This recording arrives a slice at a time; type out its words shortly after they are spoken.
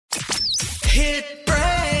Hit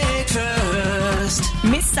breakfast.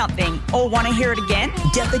 Missed something or want to hear it again?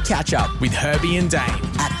 Get the catch up with Herbie and Dane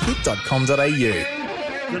at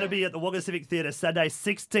hit.com.au. Going to be at the Wagga Civic Theatre Saturday,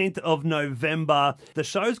 16th of November. The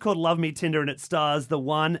show's called Love Me Tinder and it stars the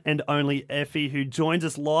one and only Effie, who joins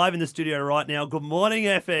us live in the studio right now. Good morning,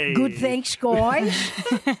 Effie. Good, thanks, guys.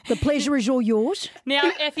 The pleasure is all yours.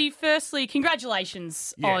 Now, Effie, firstly,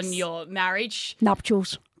 congratulations on your marriage.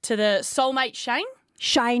 Nuptials. To the soulmate, Shane.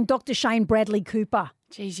 Dr. Shane Bradley Cooper.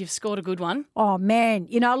 Jeez, you've scored a good one. Oh, man.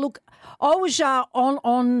 You know, look, I was I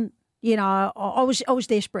was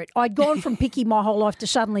desperate. I'd gone from picky my whole life to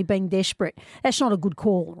suddenly being desperate. That's not a good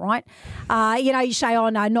call, right? You say, oh,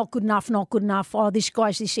 no, not good enough. Oh, this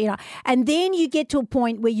guy's this, And then you get to a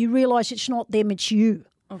point where you realise it's not them, it's you.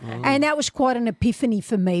 Okay. And that was quite an epiphany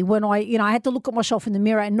for me when I had to look at myself in the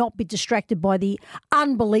mirror and not be distracted by the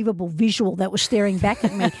unbelievable visual that was staring back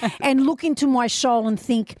at me and look into my soul and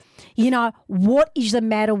think, what is the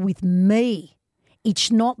matter with me? It's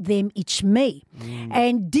not them, it's me.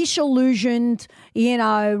 And disillusioned,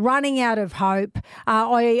 running out of hope,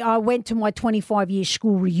 I went to my 25-year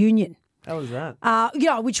school reunion. How was that?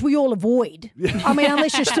 Which we all avoid. I mean,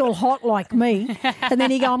 unless you're still hot like me. And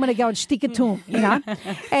then you go, I'm going to go and stick it to him,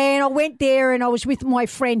 And I went there and I was with my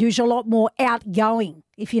friend who's a lot more outgoing,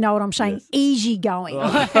 if you know what I'm saying, easygoing,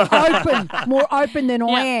 more open than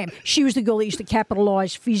I am. She was the girl that used to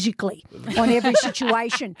capitalise physically on every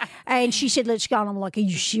situation. And she said, let's go. And I'm like, are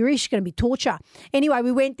you serious? It's going to be torture. Anyway,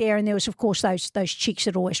 we went there and there was, of course, those chicks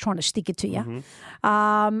that are always trying to stick it to you.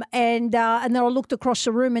 Mm-hmm. And then I looked across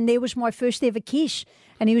the room and there was my first ever kiss.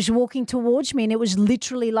 And he was walking towards me and it was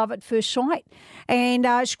literally love at first sight. And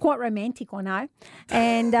it's quite romantic, I know.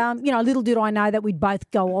 And, little did I know that we'd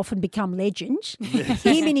both go off and become legends.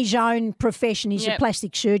 Him in his own profession, he's a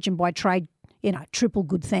plastic surgeon by trade, triple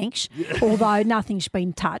good thanks, although nothing's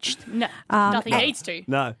been touched. No, nothing needs to.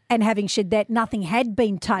 No. And having said that, nothing had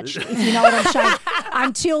been touched, if you know what I'm saying,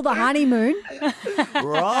 until the honeymoon.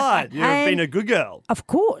 Right. You've been a good girl. Of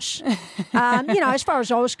course. As far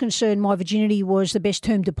as I was concerned, my virginity was the best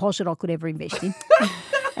term deposit I could ever invest in.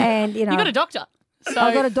 And, You got a doctor. So,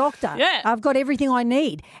 I got a doctor. Yeah. I've got everything I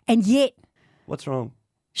need. And yet. What's wrong?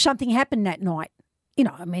 Something happened that night.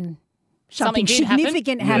 Something did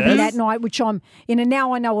significant happened that night, which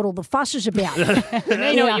now I know what all the fuss is about. Now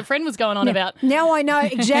you know what your friend was going on about. Now I know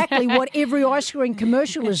exactly what every ice cream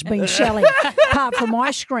commercial has been selling, apart from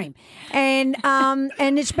ice cream. And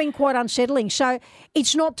it's been quite unsettling. So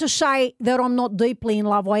it's not to say that I'm not deeply in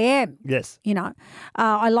love. I am. Yes.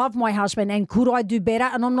 I love my husband, and could I do better?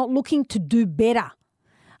 And I'm not looking to do better.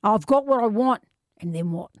 I've got what I want, and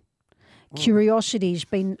then what? Curiosity has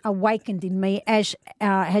been awakened in me, as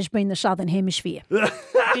has been the Southern Hemisphere.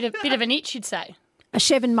 Bit of an itch, you'd say. A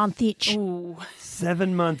 7-month itch. Ooh.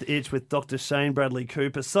 7-month itch with Dr. Shane Bradley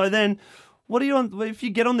Cooper. So then, what are you on? If you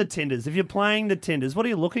get on the Tinders, if you're playing the Tinders, what are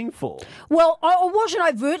you looking for? Well, I wasn't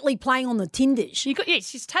overtly playing on the Tinders.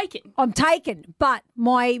 She's taken. I'm taken, but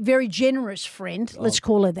my very generous friend, let's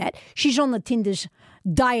call her that, she's on the Tinders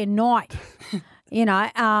day and night.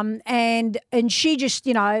 And she just,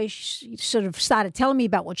 she sort of started telling me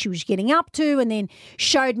about what she was getting up to and then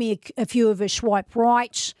showed me a few of her swipe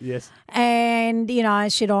rights. Yes. And, I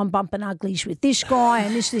said, I'm bumping uglies with this guy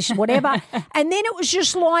and this, whatever. And then it was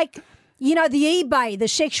just like, the eBay, the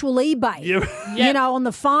sexual eBay, on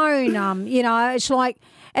the phone, it's like,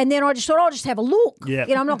 and then I just thought, I'll just have a look. Yeah.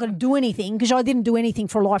 I'm not going to do anything because I didn't do anything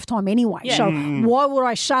for a lifetime anyway. Yeah. So why would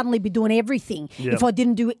I suddenly be doing everything if I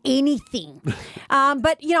didn't do anything?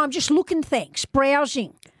 But, I'm just looking,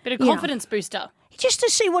 browsing. Bit of confidence booster. Just to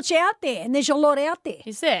see what's out there. And there's a lot out there.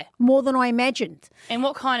 Is there? More than I imagined. And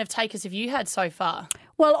what kind of takers have you had so far?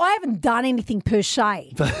 Well, I haven't done anything per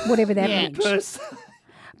se, whatever that means.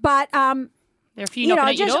 But there are a few knocking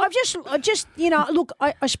at your door. I'm just look,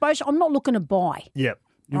 I suppose I'm not looking to buy. Yep.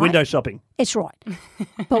 Window shopping. That's right.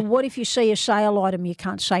 But what if you see a sale item you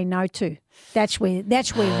can't say no to? That's where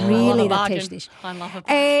really the test is. I love a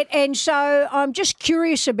bargain. And so I'm just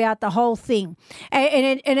curious about the whole thing.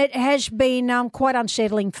 And it has been quite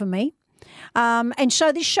unsettling for me. And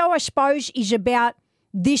so this show, I suppose, is about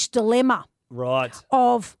this dilemma. Right.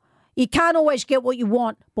 Of you can't always get what you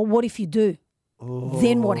want, but what if you do?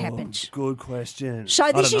 Then what happens? Good question.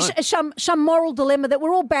 So this is some moral dilemma that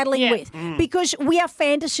we're all battling with because we are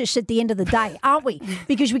fantasists at the end of the day, aren't we?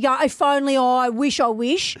 Because we go, if only, I wish.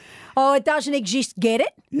 Oh, it doesn't exist, get it?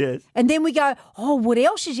 Yes. And then we go, oh, what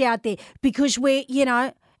else is out there? Because we're,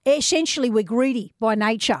 essentially we're greedy by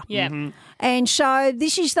nature. Yeah. Mm-hmm. And so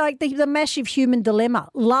this is like the massive human dilemma.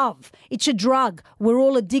 Love, it's a drug we're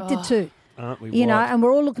all addicted to. Aren't we? You know, what? and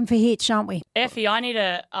we're all looking for hits, aren't we? Effie, I need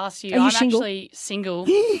to ask you. Are you I'm single? actually single.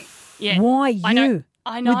 Yeah. Why you?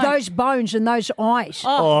 I know. With those bones and those eyes.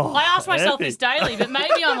 Oh, I ask myself Effie. this daily, but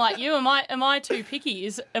maybe I'm like you. Am I too picky?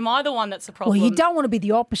 Am I the one that's the problem? Well, you don't want to be the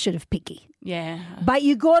opposite of picky. Yeah. But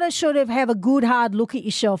you got to sort of have a good hard look at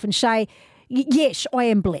yourself and say, yes, I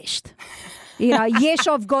am blessed. You know, yes,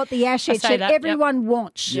 I've got the assets say that that, everyone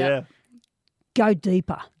wants. Yeah. Go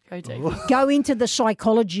deeper. Go deep. Go into the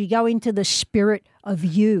psychology, go into the spirit of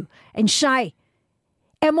you and say,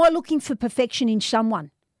 am I looking for perfection in someone?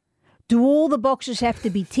 Do all the boxes have to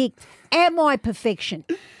be ticked? Am I perfection?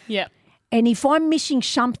 Yeah. And if I'm missing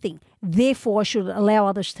something, therefore I should allow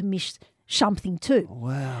others to miss something too.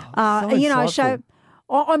 Wow. You know, insightful. so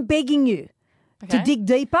I'm begging you to Okay. dig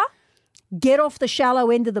deeper, get off the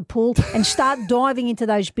shallow end of the pool and start diving into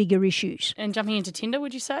those bigger issues. And jumping into Tinder,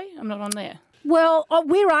 would you say? I'm not on there. Well,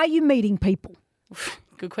 where are you meeting people?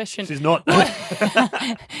 Good question. She's not.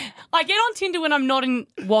 I get on Tinder when I'm not in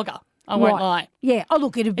Wagga. I won't Right. lie. Yeah. Oh,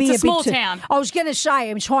 look, it'd be It's a small bit too, town. I was going to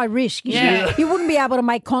say it's high risk. Yeah. You wouldn't be able to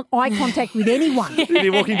make eye contact with anyone. You'd be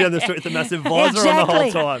walking down the street with a massive visor on the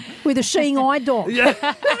whole time. With a seeing eye dog.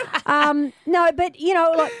 Yeah. No, but, you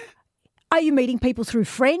know, like, are you meeting people through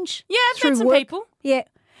friends? Yeah, I've through met some work? people. Yeah.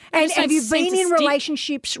 And just have don't you seem been to in stick.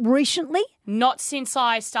 relationships recently? Not since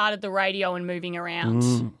I started the radio and moving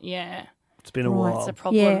around. Yeah. It's been a Right. while. That's a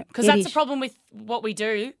problem. Yeah, Because it that's is. the problem with what we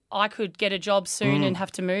do. I could get a job soon and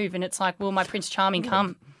have to move, and it's like, will my Prince Charming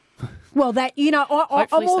come? Well, that, you know, I'm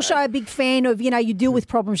Hopefully also so. a big fan of, you know, you deal with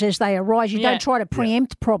problems as they arise. You Yeah. don't try to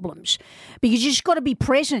preempt problems because you just got to be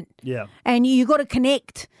present. Yeah. And you got to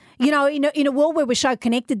connect. You know, in a world where we're so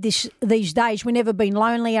connected these days, we've never been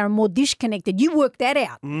lonelier and more disconnected. You work that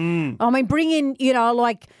out. I mean, bring in, you know,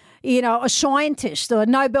 like, you know, a scientist or a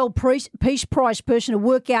Nobel Peace Prize person to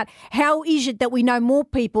work out how is it that we know more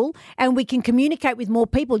people and we can communicate with more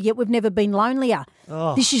people, yet we've never been lonelier.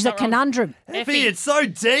 This is the conundrum. Effie, it's so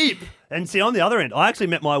deep. And see, on the other end, I actually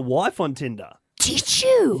met my wife on Tinder. Did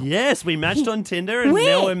you? Yes, we matched on Tinder and Where?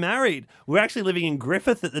 now we're married. We're actually living in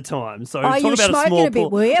Griffith at the time. So Oh, you were talk about a smoking small a bit, pool.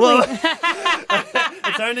 were you? Well,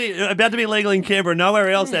 it's only about to be legal in Canberra, nowhere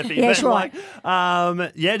else, Effie. Yeah, that's But,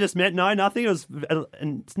 like, yeah, just met. No, nothing. It was,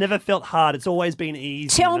 and it's never felt hard. It's always been easy.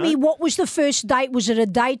 Tell you know? me, what was the first date? Was it a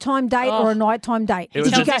daytime date or a nighttime date? was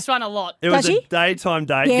Did you Tells go? this one a lot. It was Does a he? daytime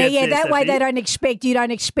date. Yeah, Get yeah. this, That way Effie. you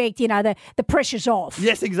don't expect, you know, the pressure's off.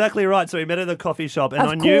 Yes, exactly right. So we met at the coffee shop, and Of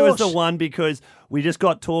I knew it was the course. one because we just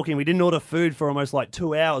got talking. We didn't order food for almost like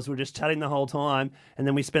 2 hours. We were just chatting the whole time, and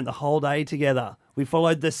then we spent the whole day together. We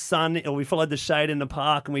followed the sun, or we followed the shade in the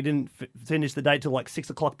park, and we didn't finish the date till like 6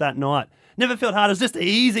 o'clock that night. Never felt hard. It was just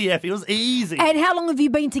easy, Effie. It was easy. And how long have you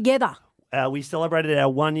been together? We celebrated our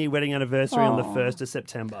 1 year wedding anniversary on the 1st of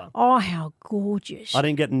September. Oh, how gorgeous! I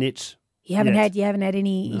didn't get an itch. You haven't yet. had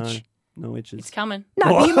any itch. No itches. It's coming.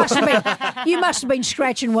 No, but you must have been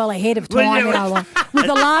scratching well ahead of time, Well, you know, with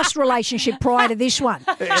the last relationship prior to this one.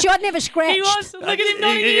 See, I'd never scratched. He was. Look at him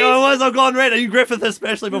nodding his. I was. I've gone red. In Griffith,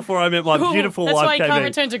 especially before I met my beautiful That's wife, why you KB. can't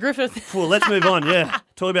return to Griffith. Well, let's move on, yeah.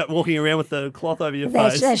 Talk about walking around with the cloth over your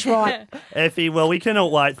face. That's right. Effie, well, we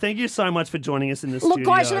cannot wait. Thank you so much for joining us in the Look, studio.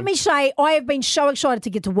 guys, let me say, I have been so excited to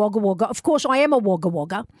get to Wagga Wagga. Of course, I am a Wagga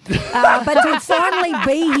Wagga. But to finally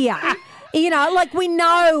be here, you know, like we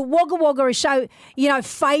know Wagga Wagga is so, you know,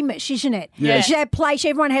 famous, isn't it? Yeah. It's that place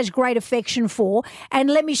everyone has great affection for. And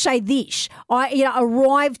let me say this, I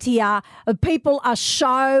arrived here, people are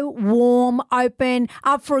so warm, open,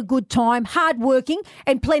 up for a good time, hardworking,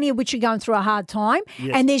 and plenty of which are going through a hard time.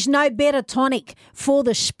 Yes. And there's no better tonic for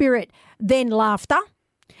the spirit than laughter.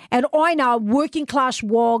 And I know, working class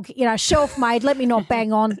wog, you know, self-made, let me not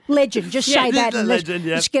bang on, legend, just say that and legend,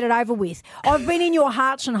 yeah. let's get it over with. I've been in your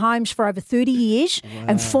hearts and homes for over 30 years,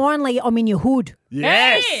 and finally I'm in your hood.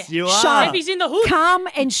 Yes, Hey! you So- are. Effie's in the hood. Come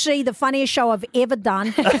and see the funniest show I've ever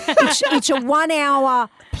done. It's a 1 hour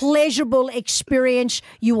pleasurable experience.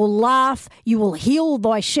 You will laugh, you will heal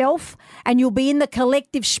thyself, and you'll be in the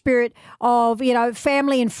collective spirit of, you know,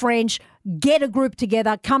 family and friends. Get a group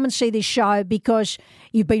together, come and see this show because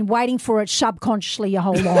you've been waiting for it subconsciously your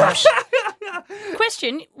whole lives.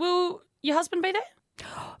 Question: will your husband be there?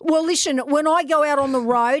 Well, listen, when I go out on the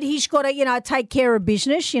road, he's got to, you know, take care of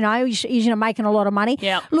business. You know, he's you know, making a lot of money.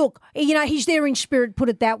 Yeah. Look, you know, he's there in spirit, put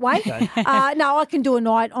it that way. No, I can do a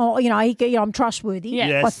night. Oh, you know, I'm trustworthy. Yeah.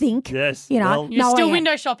 Yes, I think. yes, You know, well- You're no, I still am.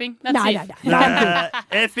 window shopping. That's No, it. no. I'm good.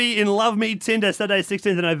 Effie in Love Me Tinder, Saturday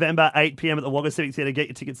 16th of November, 8 p.m. at the Wagga Civic Theatre. Get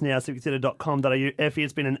your tickets now, civictheatre.com.au. Effie,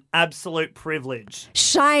 it's been an absolute privilege.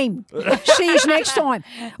 Same. See you next time.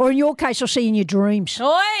 Or in your case, I'll see you in your dreams.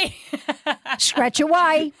 Oi! Scratch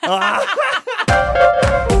away.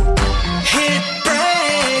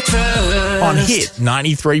 On Hit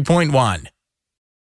 93.1.